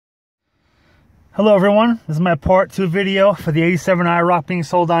Hello everyone, this is my part 2 video for the 87 IROC being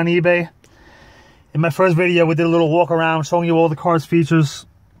sold on eBay. In my first video we did a little walk around showing you all the car's features.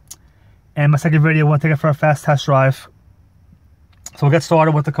 And my second video we'll take it for a fast test drive. So we'll get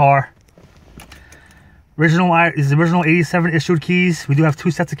started with the car. These are the original 87 issued keys. We do have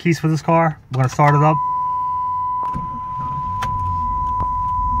 2 sets of keys for this car. We're going to start it up.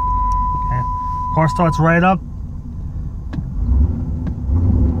 Okay. Car starts right up.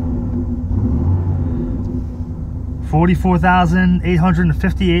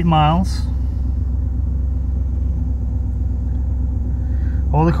 $44,858 miles.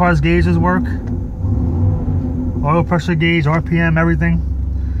 All the car's gauges work. Oil pressure gauge, RPM, everything.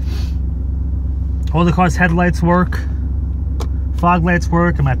 All the car's headlights work. Fog lights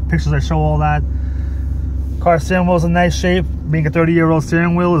work. In my pictures I show all that. Car steering wheel's in nice shape. Being a 30-year-old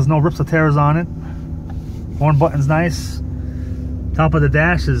steering wheel, there's no rips or tears on it. Horn button's nice. Top of the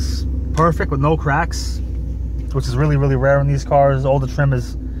dash is perfect with no cracks, which is really rare in these cars. All trim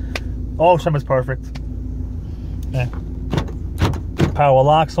is perfect. Yeah. Power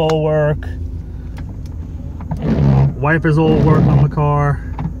locks all work. Wipers all work on the car.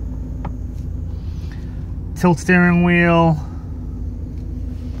 Tilt steering wheel.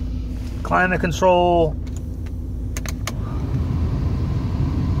 Climate control.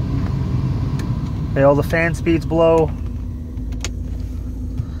 Okay, all the fan speeds blow.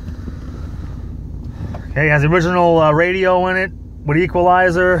 Okay, it has the original radio in it with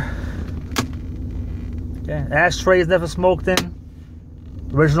equalizer. Okay, ashtray is never smoked in.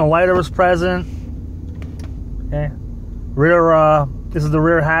 Original lighter is present. Okay, rear. This is the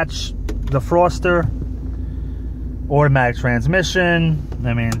rear hatch, the froster. Automatic transmission.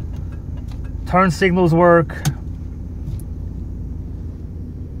 I mean, turn signals work.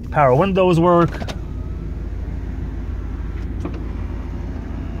 Power windows work.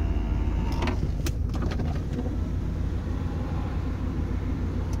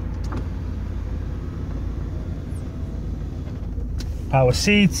 Power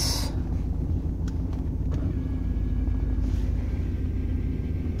seats.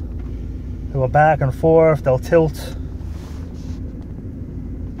 They go back and forth, they'll tilt.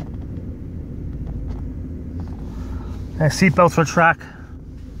 And seat belts for track.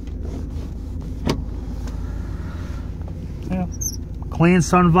 Yeah. Clean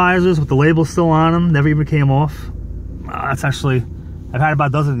sun visors with the label still on them, never even came off. That's actually, I've had about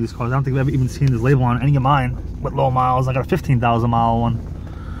a dozen of these cars. I don't think I've ever even seen this label on any of mine with low miles. I got a 15,000 mile one.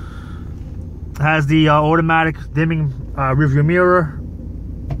 It has the automatic dimming rearview mirror.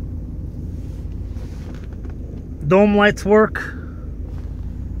 Dome lights work.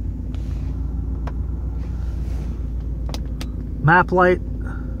 Map light.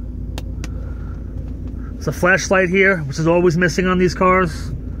 It's a flashlight here, which is always missing on these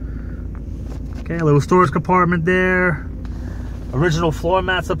cars. Okay, a little storage compartment there. Original floor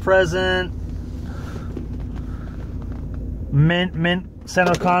mats are present. Mint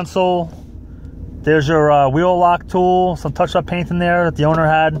center console. There's your wheel lock tool. Some touch-up paint in there that the owner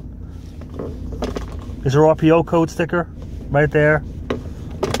had. There's your RPO code sticker right there.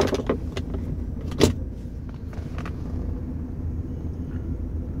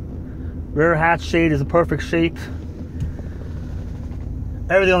 Rear hatch shade is in perfect shape.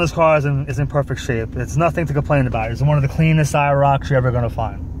 Everything on this car is in perfect shape. It's nothing to complain about. It's one of the cleanest IROCs you're ever going to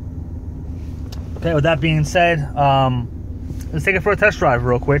find. Okay, with that being said, let's take it for a test drive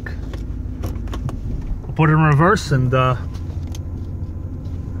real quick. We'll put it in reverse and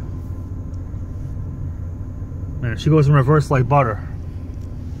man, she goes in reverse like butter.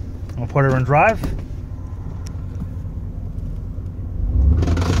 We'll put her in drive.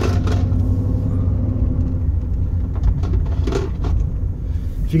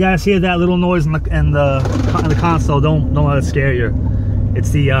 If you guys hear that little noise in the console, don't let it scare you. It's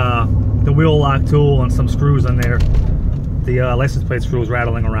the wheel lock tool and some screws in there. The license plate screws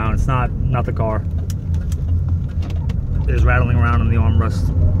rattling around. It's not the car. It is rattling around in the armrest.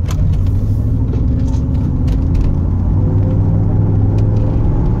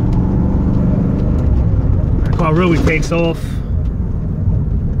 The car really takes off.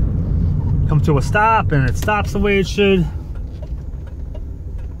 Come to a stop and it stops the way it should.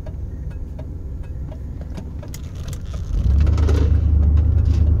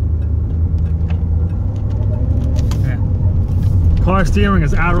 Car steering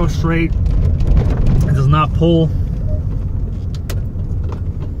is arrow straight. It does not pull.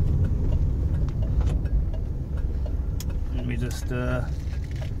 Let me just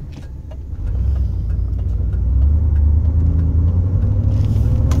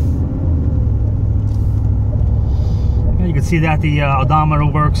You can see that the odometer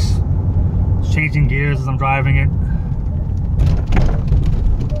works. It's changing gears as I'm driving it.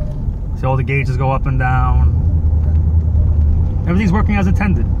 See all the gauges go up and down. Everything's working as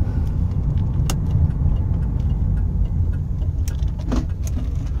intended.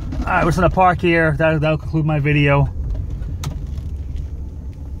 Alright, we're just gonna park here. That'll conclude my video.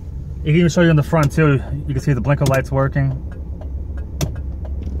 You can even show you in the front too. You can see the blinker lights working.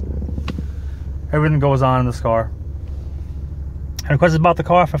 Everything goes on in this car. Any questions about the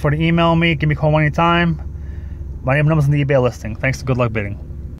car, feel free to email me. Give me a call anytime. My name and number's in the eBay listing. Thanks to Good Luck Bidding.